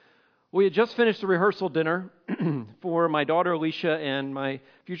We had just finished the rehearsal dinner for my daughter Alicia and my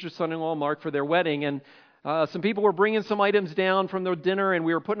future son-in-law Mark for their wedding, and some people were bringing some items down from their dinner, and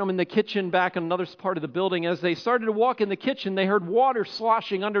we were putting them in the kitchen back in another part of the building. As they started to walk in the kitchen, they heard water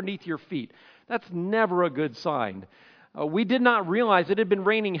sloshing underneath your feet. That's never a good sign. We did not realize it had been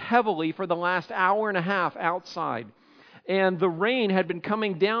raining heavily for the last hour and a half outside. And the rain had been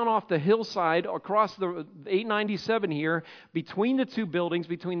coming down off the hillside across the 897 here, between the two buildings,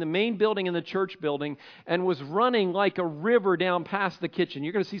 between the main building and the church building, and was running like a river down past the kitchen.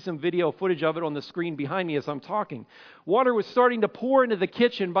 You're going to see some video footage of it on the screen behind me as I'm talking. Water was starting to pour into the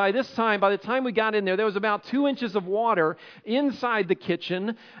kitchen. By the time we got in there was about 2 inches of water inside the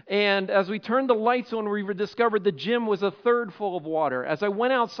kitchen. And as we turned the lights on, we discovered the gym was a third full of water. As I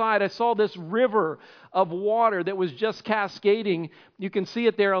went outside, I saw this river of water that was just cascading. You can see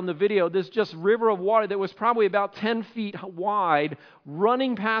it there on the video. This just river of water that was probably about 10 feet wide,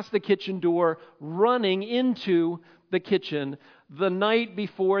 running past the kitchen door, running into the kitchen the night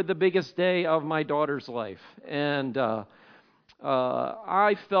before the biggest day of my daughter's life. And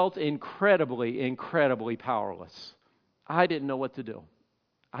I felt incredibly powerless. I didn't know what to do.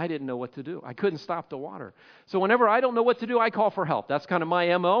 I couldn't stop the water. So whenever I don't know what to do, I call for help. That's kind of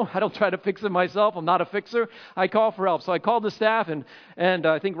my MO. I don't try to fix it myself. I'm not a fixer. I call for help. So I called the staff, and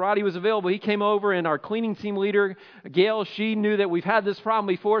I think Roddy was available. He came over, and our cleaning team leader, Gail, she knew that we've had this problem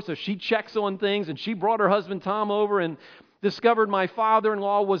before, so she checks on things, and she brought her husband Tom over and discovered my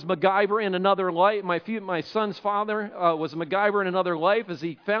father-in-law was MacGyver in another life. My son's father was MacGyver in another life, as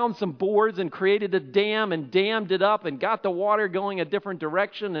he found some boards and created a dam and dammed it up and got the water going a different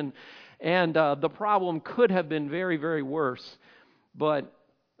direction. And the problem could have been very, very worse. But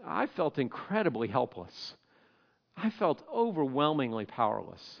I felt incredibly helpless. I felt overwhelmingly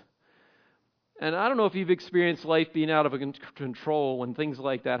powerless. And I don't know if you've experienced life being out of control when things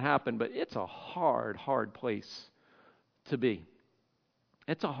like that happen, but it's a hard place to be.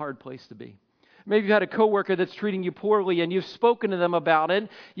 It's a hard place to be. Maybe you've had a coworker that's treating you poorly, and you've spoken to them about it,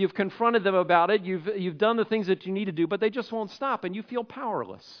 you've confronted them about it, you've done the things that you need to do, but they just won't stop, and you feel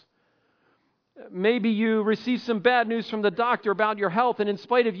powerless. Maybe you receive some bad news from the doctor about your health, and in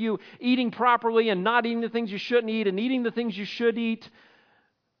spite of you eating properly and not eating the things you shouldn't eat and eating the things you should eat,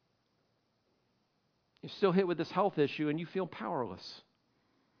 you're still hit with this health issue, and you feel powerless.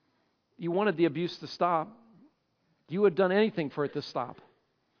 You wanted the abuse to stop. You had done anything for it to stop.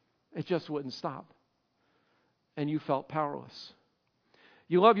 It just wouldn't stop. And you felt powerless.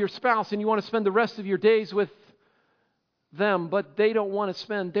 You love your spouse and you want to spend the rest of your days with them, but they don't want to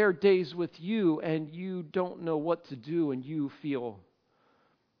spend their days with you, and you don't know what to do, and you feel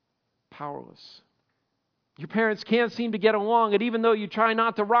powerless. Your parents can't seem to get along, and even though you try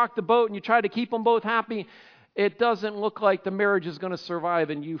not to rock the boat and you try to keep them both happy, it doesn't look like the marriage is going to survive,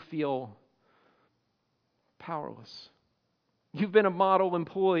 and you feel powerless. You've been a model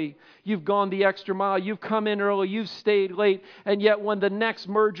employee. You've gone the extra mile. You've come in early. You've stayed late. And yet when the next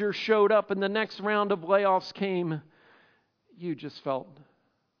merger showed up and the next round of layoffs came, you just felt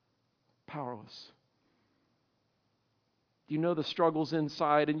powerless. You know the struggles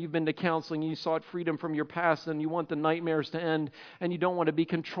inside, and you've been to counseling, and you sought freedom from your past, and you want the nightmares to end, and you don't want to be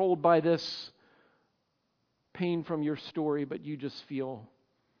controlled by this pain from your story, but you just feel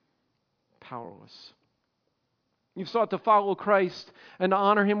powerless. You've sought to follow Christ and to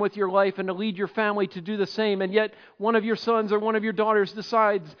honor Him with your life and to lead your family to do the same. And yet one of your sons or one of your daughters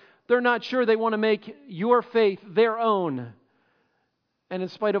decides they're not sure they want to make your faith their own. And in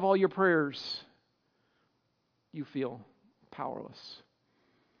spite of all your prayers, you feel powerless.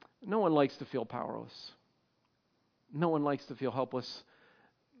 No one likes to feel powerless. No one likes to feel helpless.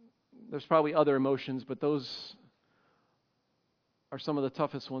 There's probably other emotions, but those are some of the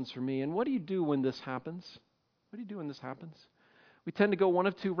toughest ones for me. And what do you do when this happens? What do you do when this happens? We tend to go one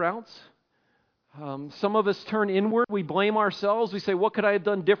of two routes. Some of us turn inward. We blame ourselves. We say, what could I have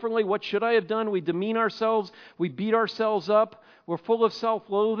done differently? What should I have done? We demean ourselves. We beat ourselves up. We're full of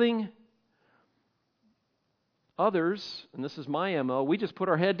self-loathing. Others, and this is my MO, we just put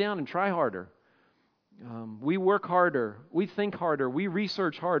our head down and try harder. We work harder. We think harder. We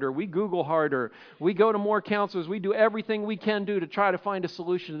research harder. We Google harder. We go to more counselors. We do everything we can do to try to find a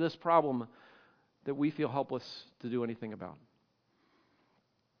solution to this problem that we feel helpless to do anything about.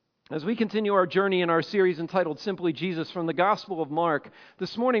 As we continue our journey in our series entitled Simply Jesus from the Gospel of Mark,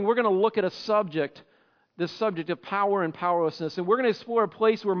 this morning we're going to look at this subject of power and powerlessness, and we're going to explore a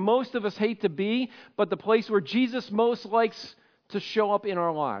place where most of us hate to be, but the place where Jesus most likes to show up in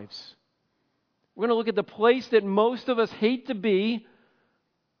our lives. We're going to look at the place that most of us hate to be,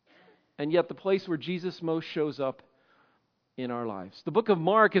 and yet the place where Jesus most shows up in our lives. The book of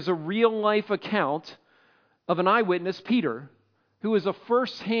Mark is a real-life account of an eyewitness, Peter, who is a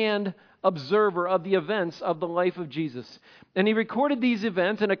first-hand observer of the events of the life of Jesus. And he recorded these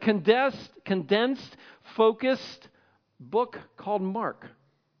events in a condensed, focused book called Mark,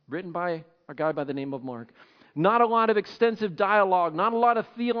 written by a guy by the name of Mark. Not a lot of extensive dialogue, not a lot of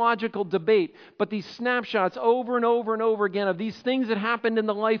theological debate, but these snapshots over and over and over again of these things that happened in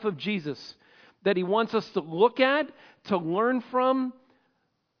the life of Jesus that he wants us to look at, to learn from,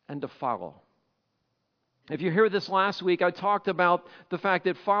 and to follow. If you heard this last week, I talked about the fact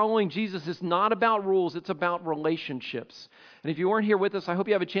that following Jesus is not about rules, it's about relationships. And if you weren't here with us, I hope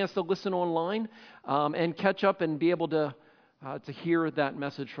you have a chance to listen online and catch up and be able to hear that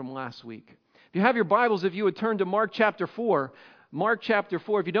message from last week. If you have your Bibles, if you would turn to Mark chapter 4. Mark chapter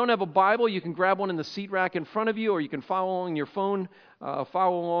 4. If you don't have a Bible, you can grab one in the seat rack in front of you, or you can follow along on your phone,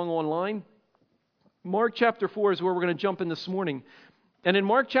 follow along online. Mark chapter 4 is where we're going to jump in this morning. And in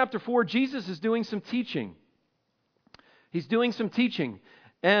Mark chapter 4, Jesus is doing some teaching. He's doing some teaching.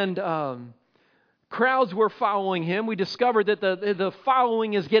 And crowds were following him. We discovered that the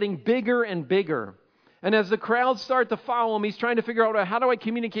following is getting bigger and bigger. And as the crowds start to follow him, he's trying to figure out, how do I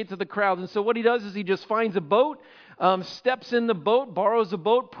communicate to the crowds? And so what he does is he just finds a boat, steps in the boat, borrows a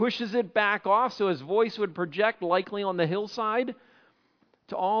boat, pushes it back off so his voice would project likely on the hillside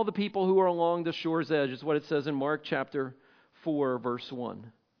to all the people who are along the shore's edge, is what it says in Mark chapter 4, verse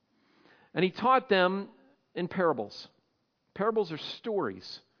 1. And he taught them in parables. Parables are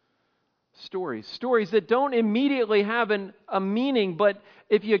stories. Stories that don't immediately have a meaning, but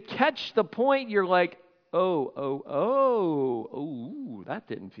if you catch the point, you're like, oh, that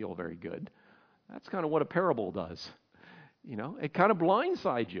didn't feel very good. That's kind of what a parable does. It kind of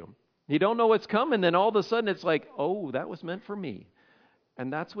blindsides you. You don't know what's coming, then all of a sudden it's like, oh, that was meant for me.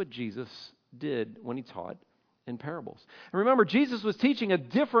 And that's what Jesus did when he taught in parables. And remember, Jesus was teaching a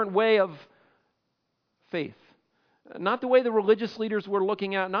different way of faith. Not the way the religious leaders were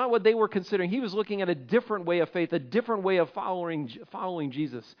looking at, not what they were considering. He was looking at a different way of faith, a different way of following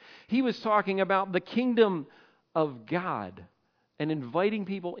Jesus. He was talking about the kingdom of God and inviting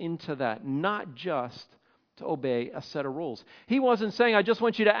people into that, not just to obey a set of rules. He wasn't saying, I just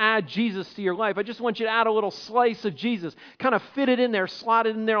want you to add Jesus to your life. I just want you to add a little slice of Jesus. Kind of fit it in there, slot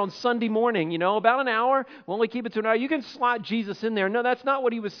it in there on Sunday morning, about an hour. We'll only keep it to an hour. You can slot Jesus in there. No, that's not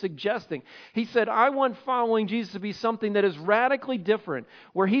what he was suggesting. He said, I want following Jesus to be something that is radically different,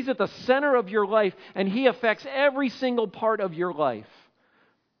 where he's at the center of your life and he affects every single part of your life.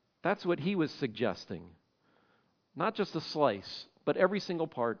 That's what he was suggesting. Not just a slice, but every single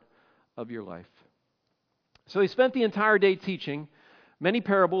part of your life. So he spent the entire day teaching many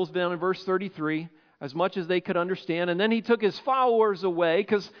parables down in verse 33, as much as they could understand. And then he took his followers away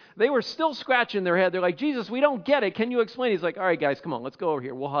because they were still scratching their head. They're like, Jesus, we don't get it. Can you explain? He's like, all right, guys, come on, let's go over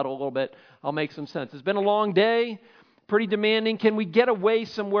here. We'll huddle a little bit. I'll make some sense. It's been a long day, pretty demanding. Can we get away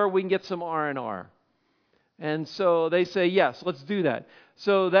somewhere we can get some R&R? And so they say, yes, let's do that.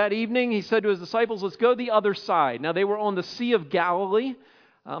 So that evening, he said to his disciples, let's go the other side. Now, they were on the Sea of Galilee.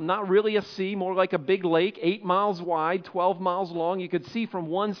 Not really a sea, more like a big lake, 8 miles wide, 12 miles long. You could see from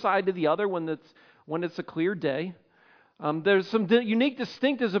one side to the other when it's a clear day. There's some unique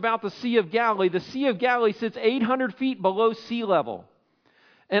distinctives about the Sea of Galilee. The Sea of Galilee sits 800 feet below sea level.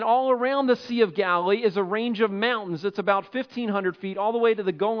 And all around the Sea of Galilee is a range of mountains that's about 1,500 feet, all the way to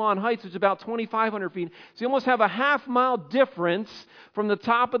the Golan Heights, which is about 2,500 feet. So you almost have a half-mile difference from the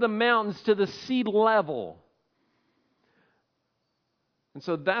top of the mountains to the sea level. And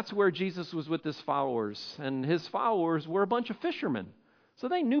so that's where Jesus was with his followers. And his followers were a bunch of fishermen. So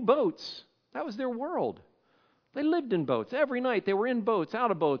they knew boats. That was their world. They lived in boats. Every night they were in boats, out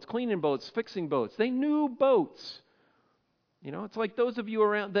of boats, cleaning boats, fixing boats. They knew boats. It's like those of you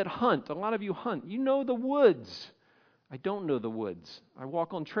around that hunt. A lot of you hunt. You know the woods. I don't know the woods. I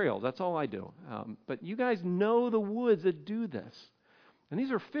walk on trails. That's all I do. But you guys know the woods that do this. And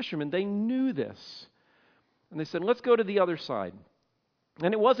these are fishermen. They knew this. And they said, let's go to the other side.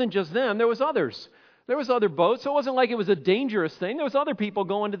 And it wasn't just them. There was others. There was other boats. So it wasn't like it was a dangerous thing. There was other people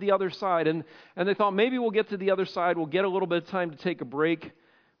going to the other side. And they thought, maybe we'll get to the other side. We'll get a little bit of time to take a break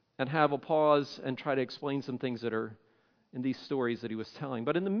and have a pause and try to explain some things that are in these stories that he was telling.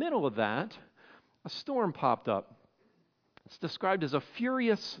 But in the middle of that, a storm popped up. It's described as a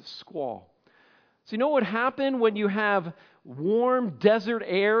furious squall. So you know what happened when you have warm desert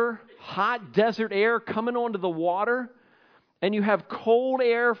air, hot desert air coming onto the water? And you have cold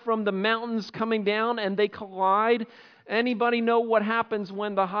air from the mountains coming down and they collide. Anybody know what happens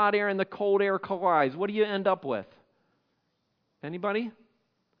when the hot air and the cold air collides? What do you end up with? Anybody?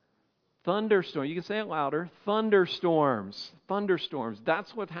 Thunderstorm. You can say it louder. Thunderstorms. Thunderstorms.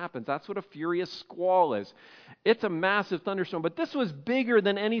 That's what happens. That's what a furious squall is. It's a massive thunderstorm. But this was bigger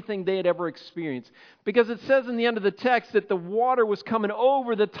than anything they had ever experienced. Because it says in the end of the text that the water was coming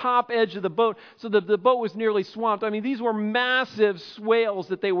over the top edge of the boat, so that the boat was nearly swamped. I mean, these were massive swales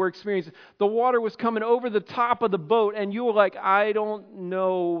that they were experiencing. The water was coming over the top of the boat, and you were like, I don't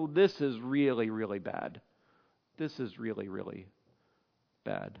know, this is really, really bad. This is really, really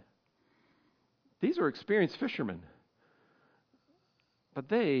bad. These were experienced fishermen, but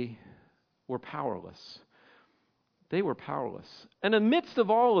they were powerless. They were powerless. And in the midst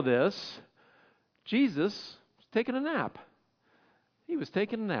of all of this, Jesus was taking a nap. He was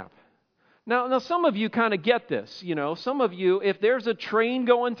taking a nap. Now some of you kind of get this, Some of you, if there's a train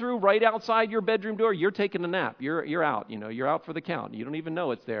going through right outside your bedroom door, you're taking a nap. You're out, You're out for the count. You don't even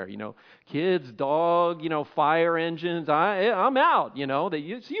know it's there, Kids, dog, fire engines. I'm out, So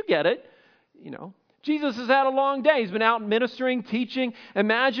you get it. Jesus has had a long day. He's been out ministering, teaching.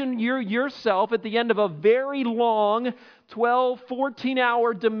 Imagine yourself at the end of a very long 12,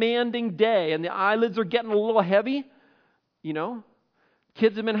 14-hour demanding day, and the eyelids are getting a little heavy,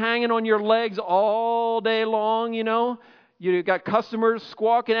 Kids have been hanging on your legs all day long, You got customers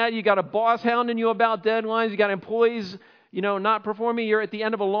squawking at you. You got a boss hounding you about deadlines. You got employees, not performing. You're at the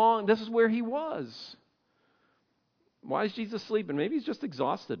end of this is where he was. Why is Jesus sleeping? Maybe he's just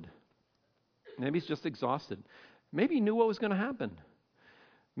exhausted. Maybe he's just exhausted. Maybe he knew what was going to happen.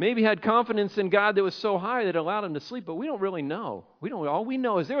 Maybe he had confidence in God that was so high that it allowed him to sleep, but we don't really know. All we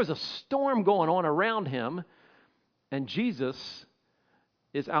know is there was a storm going on around him, and Jesus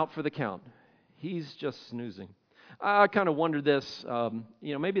is out for the count. He's just snoozing. I kind of wondered this.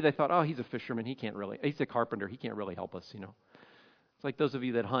 Maybe they thought, he's a fisherman. He's a carpenter. He can't really help us, It's like those of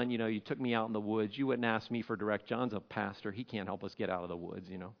you that hunt, you took me out in the woods. You wouldn't ask me for direct. John's a pastor. He can't help us get out of the woods,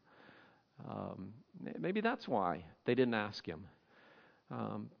 Maybe that's why they didn't ask him.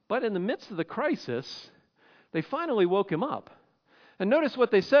 But in the midst of the crisis, they finally woke him up. And notice what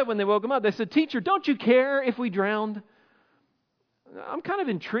they said when they woke him up. They said, "Teacher, don't you care if we drowned?" I'm kind of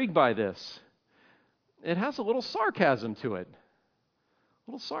intrigued by this. It has a little sarcasm to it.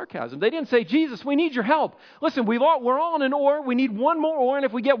 A little sarcasm. They didn't say, "Jesus, we need your help. Listen, we're all on an oar. We need one more oar, and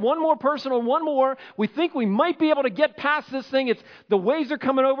if we get one more person on one more, we think we might be able to get past this thing. The waves are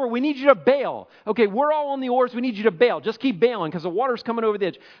coming over. We need you to bail. Okay, we're all on the oars. We need you to bail. Just keep bailing because the water's coming over the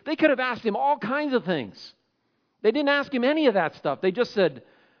edge." They could have asked him all kinds of things. They didn't ask him any of that stuff. They just said,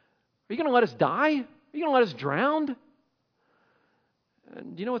 "Are you going to let us die? Are you going to let us drown?"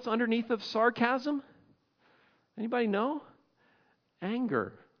 And do you know what's underneath of sarcasm? Anybody know?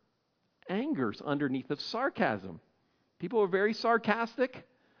 Anger. Anger's underneath of sarcasm. People are very sarcastic.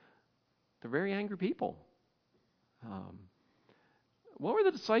 They're very angry people. What were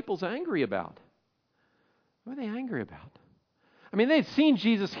the disciples angry about? What were they angry about? I mean, they had seen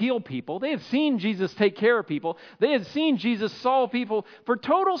Jesus heal people. They had seen Jesus take care of people. They had seen Jesus solve people for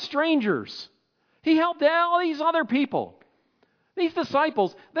total strangers. He helped all these other people. These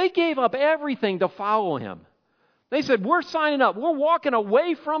disciples, they gave up everything to follow him. They said, "We're signing up. We're walking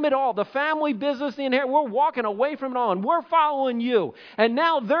away from it all. The family business, the inheritance, we're walking away from it all, and we're following you." And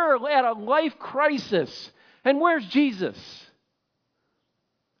now they're at a life crisis. And where's Jesus?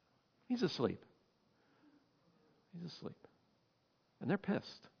 He's asleep. He's asleep. And they're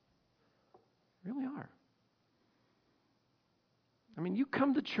pissed. They really are. I mean, you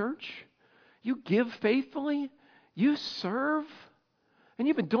come to church, you give faithfully, you serve, and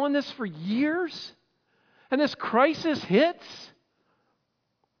you've been doing this for years. And this crisis hits.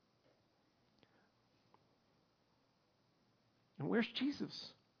 And where's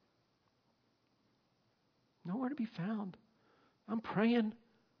Jesus? Nowhere to be found. I'm praying.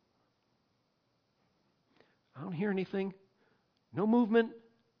 I don't hear anything. No movement.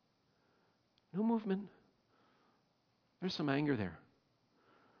 No movement. There's some anger there.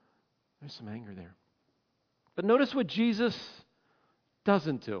 There's some anger there. But notice what Jesus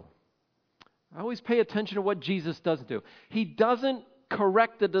doesn't do. I always pay attention to what Jesus doesn't do. He doesn't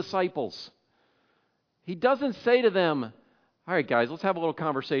correct the disciples. He doesn't say to them, "All right, guys, let's have a little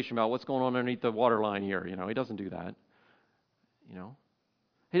conversation about what's going on underneath the waterline here." He doesn't do that.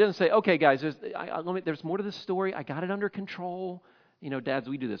 He doesn't say, "Okay, guys, there's more to this story. I got it under control." Dads,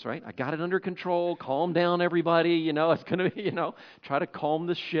 we do this, right? I got it under control. Calm down, everybody. It's going to be, try to calm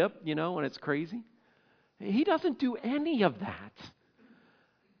the ship, when it's crazy. He doesn't do any of that.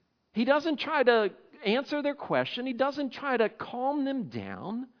 He doesn't try to answer their question. He doesn't try to calm them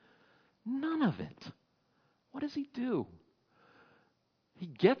down. None of it. What does he do? He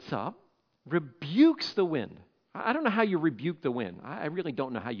gets up, rebukes the wind. I don't know how you rebuke the wind. I really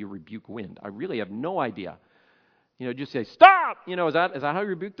don't know how you rebuke wind. I really have no idea. Just say, stop! Is that how you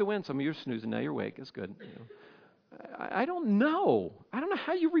rebuke the wind? Some of you are snoozing, now you're awake. It's good. I don't know. I don't know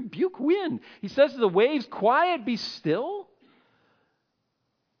how you rebuke wind. He says to the waves, quiet, be still.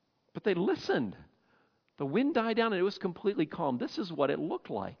 But they listened. The wind died down and it was completely calm. This is what it looked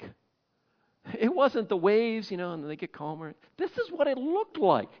like. It wasn't the waves, and they get calmer. This is what it looked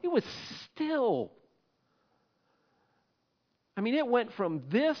like. It was still. I mean, it went from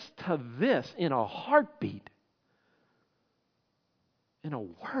this to this in a heartbeat. In a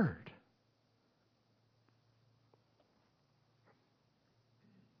word.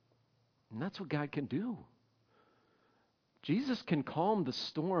 And that's what God can do. Jesus can calm the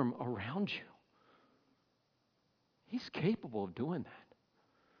storm around you. He's capable of doing that.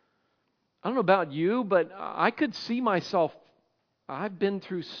 I don't know about you, but I could see myself. I've been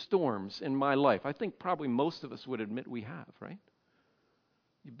through storms in my life. I think probably most of us would admit we have, right?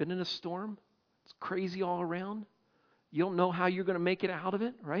 You've been in a storm. It's crazy all around. You don't know how you're going to make it out of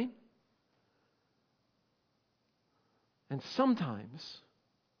it, right? And sometimes,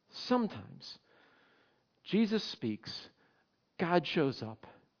 Jesus speaks, God shows up,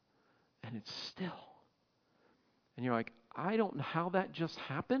 and it's still. And you're like, I don't know how that just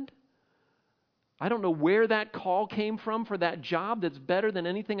happened. I don't know where that call came from for that job that's better than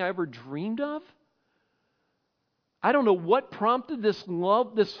anything I ever dreamed of. I don't know what prompted this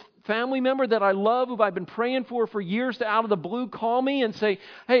family member that I love, who I've been praying for years, to out of the blue call me and say,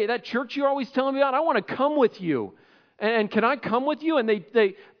 hey, that church you're always telling me about, I want to come with you. And can I come with you? And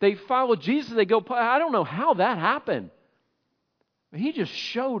they follow Jesus. They go, I don't know how that happened. He just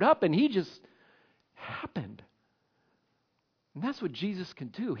showed up and he just happened. And that's what Jesus can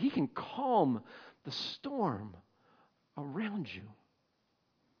do. He can calm the storm around you.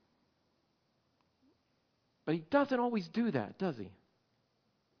 But he doesn't always do that, does he?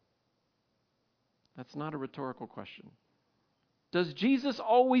 That's not a rhetorical question. Does Jesus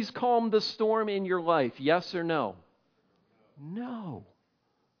always calm the storm in your life? Yes or no? No.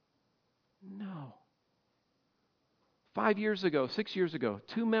 6 years ago,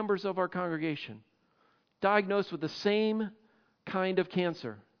 2 members of our congregation diagnosed with the same kind of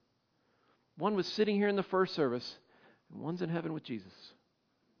cancer. One was sitting here in the first service, and one's in heaven with Jesus.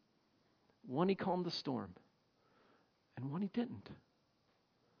 One he calmed the storm, and one he didn't.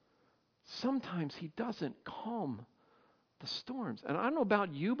 Sometimes he doesn't calm the storms. And I don't know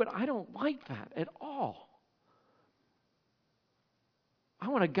about you, but I don't like that at all. I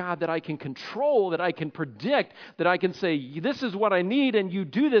want a God that I can control, that I can predict, that I can say, this is what I need, and you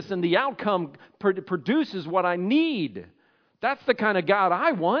do this, and the outcome produces what I need. That's the kind of God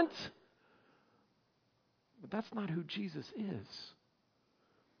I want. But that's not who Jesus is.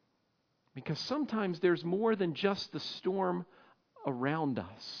 Because sometimes there's more than just the storm around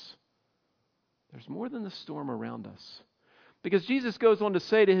us. There's more than the storm around us. Because Jesus goes on to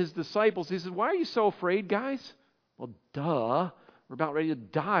say to his disciples, he says, why are you so afraid, guys? Well, duh. We're about ready to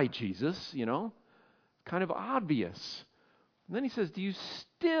die, Jesus, Kind of obvious. And then he says, do you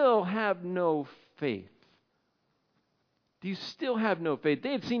still have no faith? Do you still have no faith?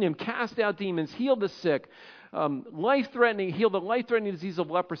 They had seen him cast out demons, heal the sick, heal the life-threatening disease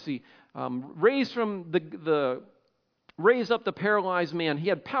of leprosy, raise up the paralyzed man. He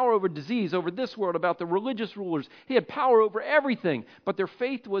had power over disease, over this world, about the religious rulers. He had power over everything, but their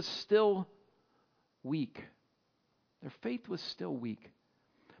faith was still weak. Their faith was still weak.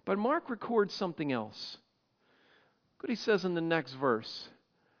 But Mark records something else. Look what he says in the next verse.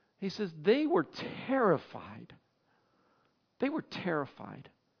 He says, they were terrified. They were terrified.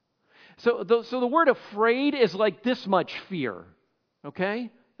 So the word afraid is like this much fear.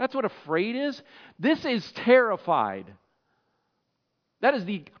 Okay? That's what afraid is. This is terrified. That is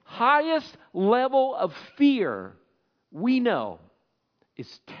the highest level of fear we know,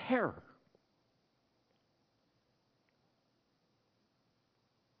 is terror.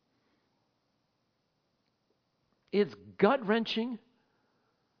 It's gut-wrenching.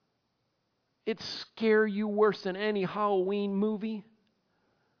 It scare you worse than any Halloween movie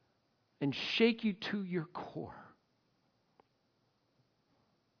and shake you to your core.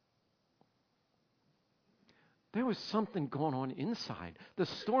 There was something going on inside. The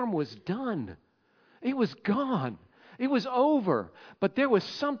storm was done. It was gone. It was over. But there was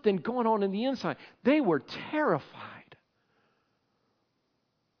something going on in the inside. They were terrified.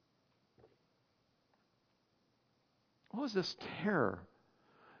 What was this terror?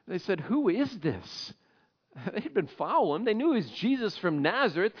 They said, who is this? They had been following him. They knew he was Jesus from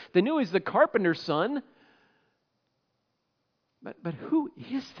Nazareth. They knew he was the carpenter's son. But who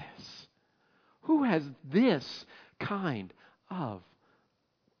is this? Who has this kind of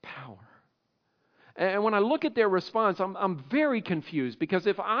power? And when I look at their response, I'm very confused, because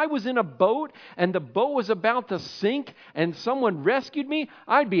if I was in a boat and the boat was about to sink and someone rescued me,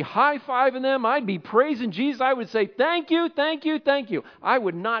 I'd be high-fiving them. I'd be praising Jesus. I would say, thank you, thank you, thank you. I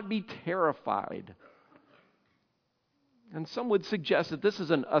would not be terrified. And some would suggest that this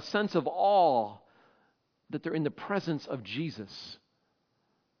is a sense of awe, that they're in the presence of Jesus.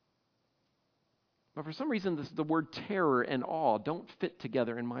 But for some reason, the word terror and awe don't fit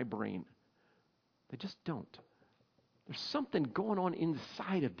together in my brain. They just don't. There's something going on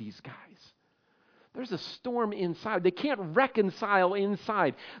inside of these guys. There's a storm inside. They can't reconcile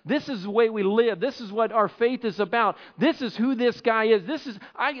inside. This is the way we live. This is what our faith is about. This is who this guy is.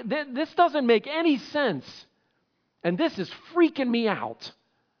 This doesn't make any sense. And this is freaking me out,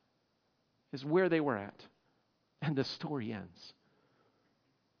 is where they were at. And the story ends.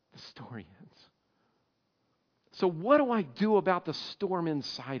 The story ends. So what do I do about the storm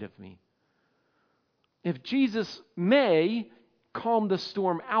inside of me? If Jesus may calm the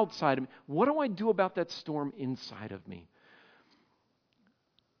storm outside of me, what do I do about that storm inside of me?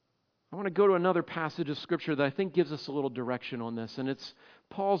 I want to go to another passage of Scripture that I think gives us a little direction on this, and it's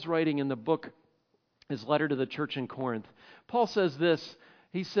Paul's writing in the book, his letter to the church in Corinth. Paul says this,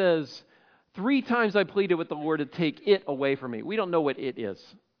 he says, 3 times I pleaded with the Lord to take it away from me. We don't know what it is.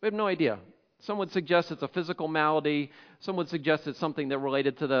 We have no idea. Some would suggest it's a physical malady. Some would suggest it's something that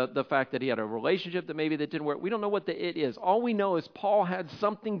related to the fact that he had a relationship that didn't work. We don't know what the it is. All we know is Paul had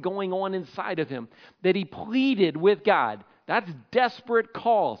something going on inside of him that he pleaded with God. That's desperate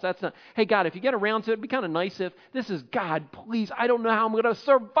calls. That's not, hey, God, if you get around to it, it'd be kind of nice if this is, God, please, I don't know how I'm going to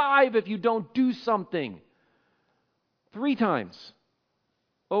survive if you don't do something. 3 times.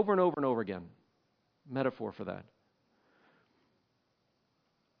 Over and over and over again. Metaphor for that.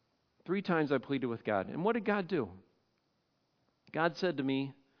 3 times I pleaded with God. And what did God do? God said to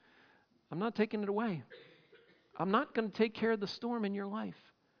me, I'm not taking it away. I'm not going to take care of the storm in your life.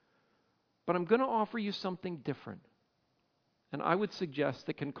 But I'm going to offer you something different. And I would suggest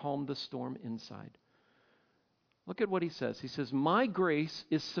that can calm the storm inside. Look at what he says. He says, my grace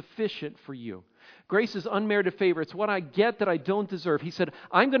is sufficient for you. Grace is unmerited favor. It's what I get that I don't deserve. He said,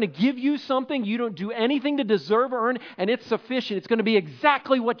 I'm going to give you something you don't do anything to deserve or earn, and it's sufficient. It's going to be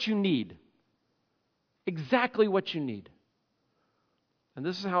exactly what you need. Exactly what you need. And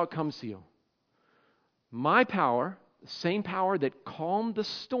this is how it comes to you. My power, the same power that calmed the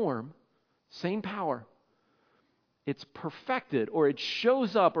storm, same power, it's perfected, or it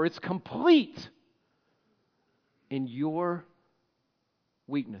shows up, or it's complete in your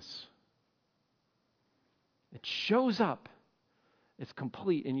weakness. It shows up. It's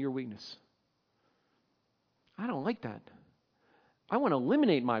complete in your weakness. I don't like that. I want to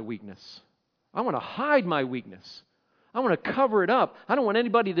eliminate my weakness. I want to hide my weakness. I want to cover it up. I don't want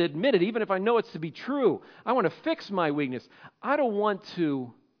anybody to admit it, even if I know it's to be true. I want to fix my weakness. I don't want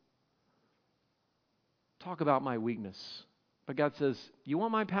to talk about my weakness. But God says, you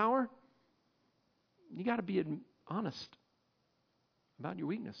want my power? You got to be honest about your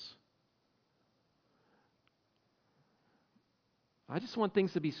weakness. I just want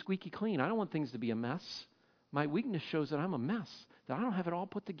things to be squeaky clean. I don't want things to be a mess. My weakness shows that I'm a mess, that I don't have it all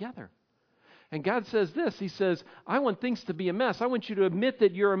put together. And God says this, He says, I want things to be a mess. I want you to admit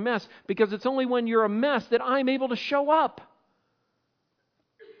that you're a mess, because it's only when you're a mess that I'm able to show up.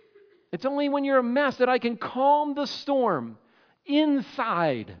 It's only when you're a mess that I can calm the storm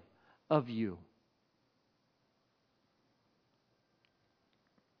inside of you.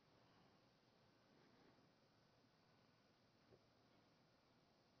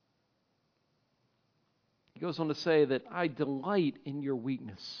 He goes on to say that I delight in your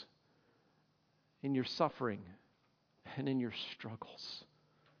weakness, in your suffering, and in your struggles.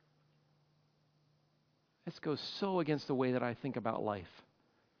 This goes so against the way that I think about life.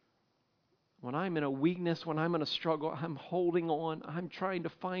 When I'm in a weakness, when I'm in a struggle, I'm holding on. I'm trying to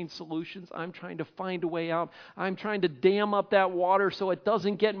find solutions. I'm trying to find a way out. I'm trying to dam up that water so it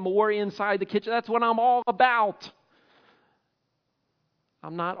doesn't get more inside the kitchen. That's what I'm all about.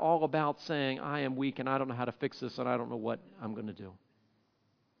 I'm not all about saying, I am weak and I don't know how to fix this and I don't know what I'm going to do.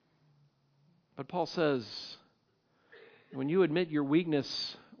 But Paul says, when you admit your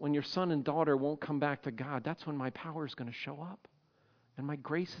weakness, when your son and daughter won't come back to God, that's when my power is going to show up and my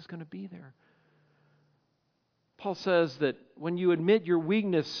grace is going to be there. Paul says that when you admit your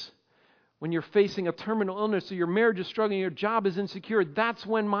weakness, when you're facing a terminal illness or your marriage is struggling, your job is insecure, that's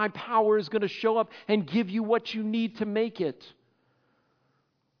when my power is going to show up and give you what you need to make it.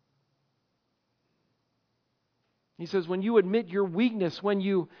 He says, when you admit your weakness, when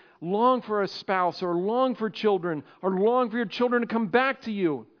you long for a spouse or long for children or long for your children to come back to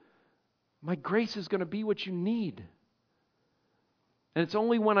you, my grace is going to be what you need. And it's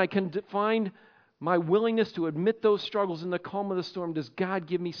only when I can find my willingness to admit those struggles in the calm of the storm does God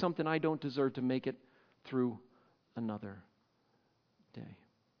give me something I don't deserve to make it through another day.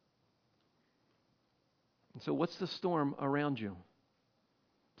 And so what's the storm around you?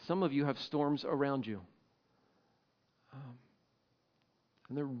 Some of you have storms around you.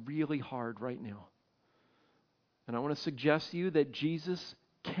 And they're really hard right now. And I want to suggest to you that Jesus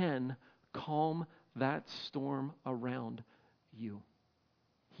can calm that storm around you.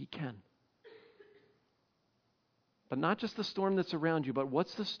 He can. But not just the storm that's around you, but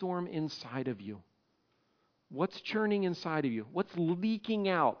what's the storm inside of you? What's churning inside of you? What's leaking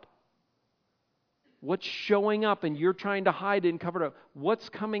out? What's showing up and you're trying to hide it and cover it up? What's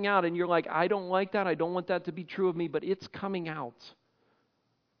coming out and you're like, I don't like that. I don't want that to be true of me, but it's coming out.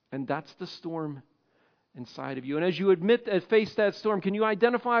 And that's the storm inside of you. And as you face that storm, can you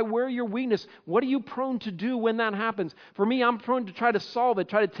identify where your weakness, what are you prone to do when that happens? For me, I'm prone to try to solve it,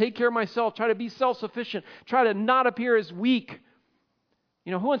 try to take care of myself, try to be self-sufficient, try to not appear as weak.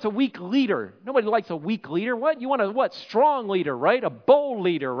 You know, who wants a weak leader? Nobody likes a weak leader. What? You want a strong leader, right? A bold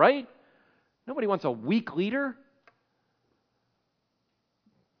leader, right? Nobody wants a weak leader.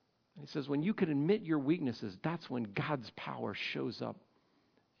 He says, when you can admit your weaknesses, that's when God's power shows up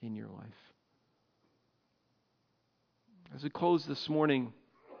in your life. As we close this morning,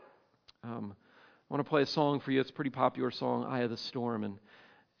 I want to play a song for you. It's a pretty popular song, Eye of the Storm.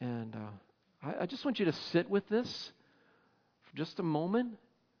 And I just want you to sit with this for just a moment.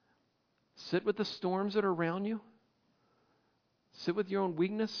 Sit with the storms that are around you. Sit with your own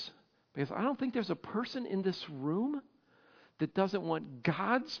weakness. Because I don't think there's a person in this room that doesn't want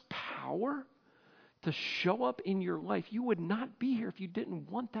God's power to show up in your life. You would not be here if you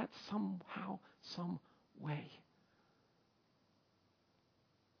didn't want that somehow, some way.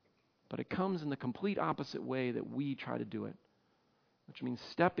 But it comes in the complete opposite way that we try to do it, which means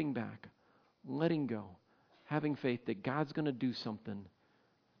stepping back, letting go, having faith that God's going to do something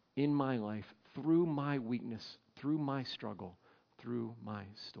in my life through my weakness, through my struggle, through my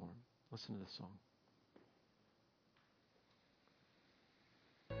storm. Listen to this song.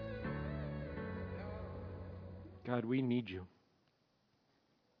 God, we need you.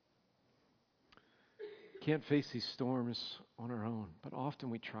 Can't face these storms on our own, but often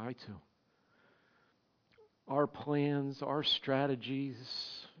we try to. Our plans, our strategies,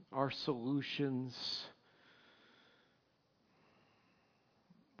 our solutions,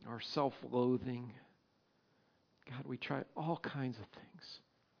 our self-loathing. God, we try all kinds of things.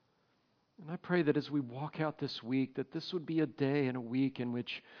 And I pray that as we walk out this week, that this would be a day and a week in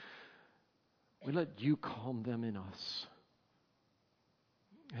which we let you calm them in us.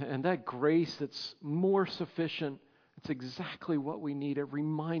 And that grace that's more sufficient, it's exactly what we need. It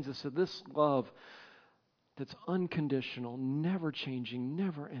reminds us of this love that's unconditional, never changing,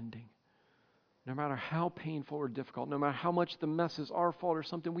 never ending. No matter how painful or difficult, no matter how much the mess is our fault or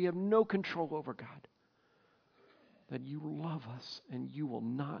something we have no control over, God. That you love us and you will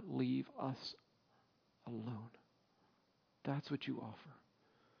not leave us alone. That's what you offer.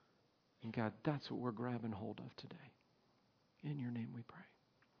 And God, that's what we're grabbing hold of today. In your name we pray.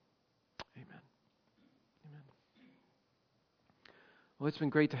 Amen. Amen. Well, it's been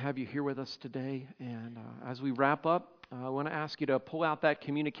great to have you here with us today. And as we wrap up, I want to ask you to pull out that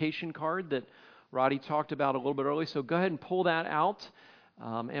communication card that Roddy talked about a little bit earlier. So go ahead and pull that out.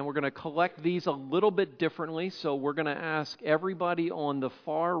 And we're going to collect these a little bit differently. So we're going to ask everybody on the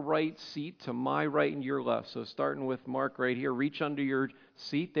far right seat to my right and your left. So starting with Mark right here, reach under your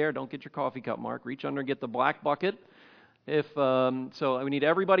seat there. Don't get your coffee cup, Mark. Reach under and get the black bucket. So we need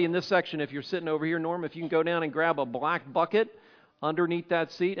everybody in this section. If you're sitting over here, Norm, if you can go down and grab a black bucket underneath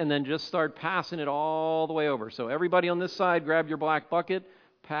that seat and then just start passing it all the way over. So everybody on this side, grab your black bucket,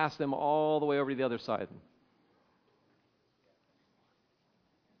 pass them all the way over to the other side.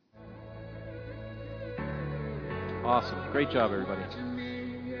 Awesome. Great job, everybody.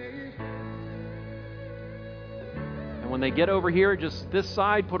 And when they get over here, just this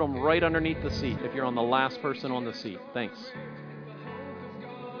side, put them right underneath the seat if you're on the last person on the seat. Thanks.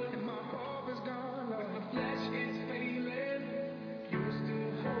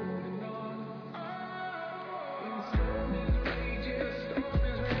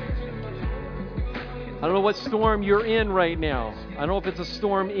 I don't know what storm you're in right now. I don't know if it's a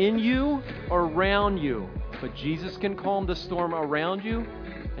storm in you or around you. But Jesus can calm the storm around you,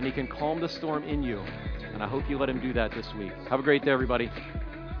 and He can calm the storm in you. And I hope you let Him do that this week. Have a great day, everybody.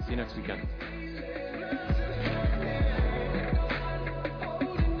 See you next weekend.